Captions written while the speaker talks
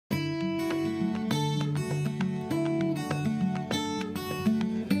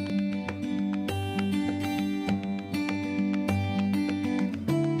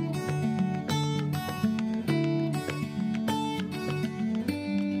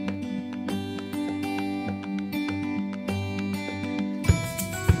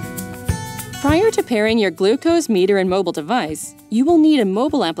Prior to pairing your glucose meter and mobile device, you will need a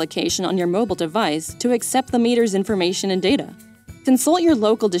mobile application on your mobile device to accept the meter's information and data. Consult your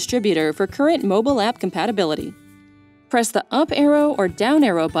local distributor for current mobile app compatibility. Press the up arrow or down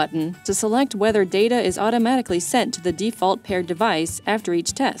arrow button to select whether data is automatically sent to the default paired device after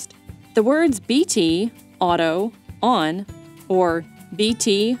each test. The words BT, Auto, On, or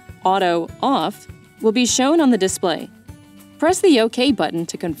BT, Auto, Off will be shown on the display. Press the OK button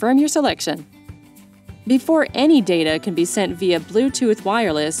to confirm your selection. Before any data can be sent via Bluetooth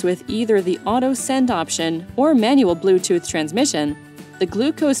wireless with either the auto send option or manual Bluetooth transmission, the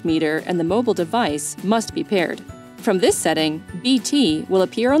glucose meter and the mobile device must be paired. From this setting, BT will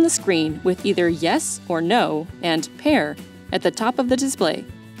appear on the screen with either yes or no and pair at the top of the display.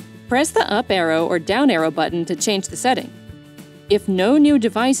 Press the up arrow or down arrow button to change the setting. If no new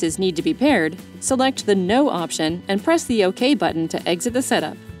devices need to be paired, select the No option and press the OK button to exit the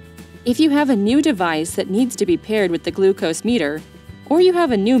setup. If you have a new device that needs to be paired with the glucose meter, or you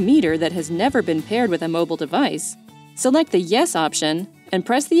have a new meter that has never been paired with a mobile device, select the Yes option and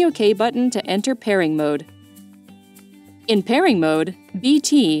press the OK button to enter pairing mode. In pairing mode,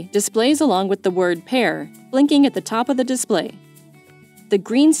 BT displays along with the word Pair, blinking at the top of the display. The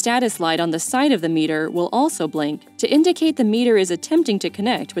green status light on the side of the meter will also blink to indicate the meter is attempting to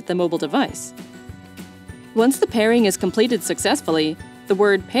connect with the mobile device. Once the pairing is completed successfully, the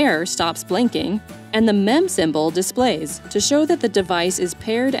word Pair stops blinking, and the MEM symbol displays to show that the device is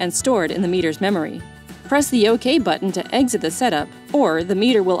paired and stored in the meter's memory. Press the OK button to exit the setup, or the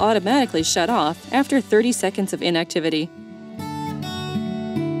meter will automatically shut off after 30 seconds of inactivity.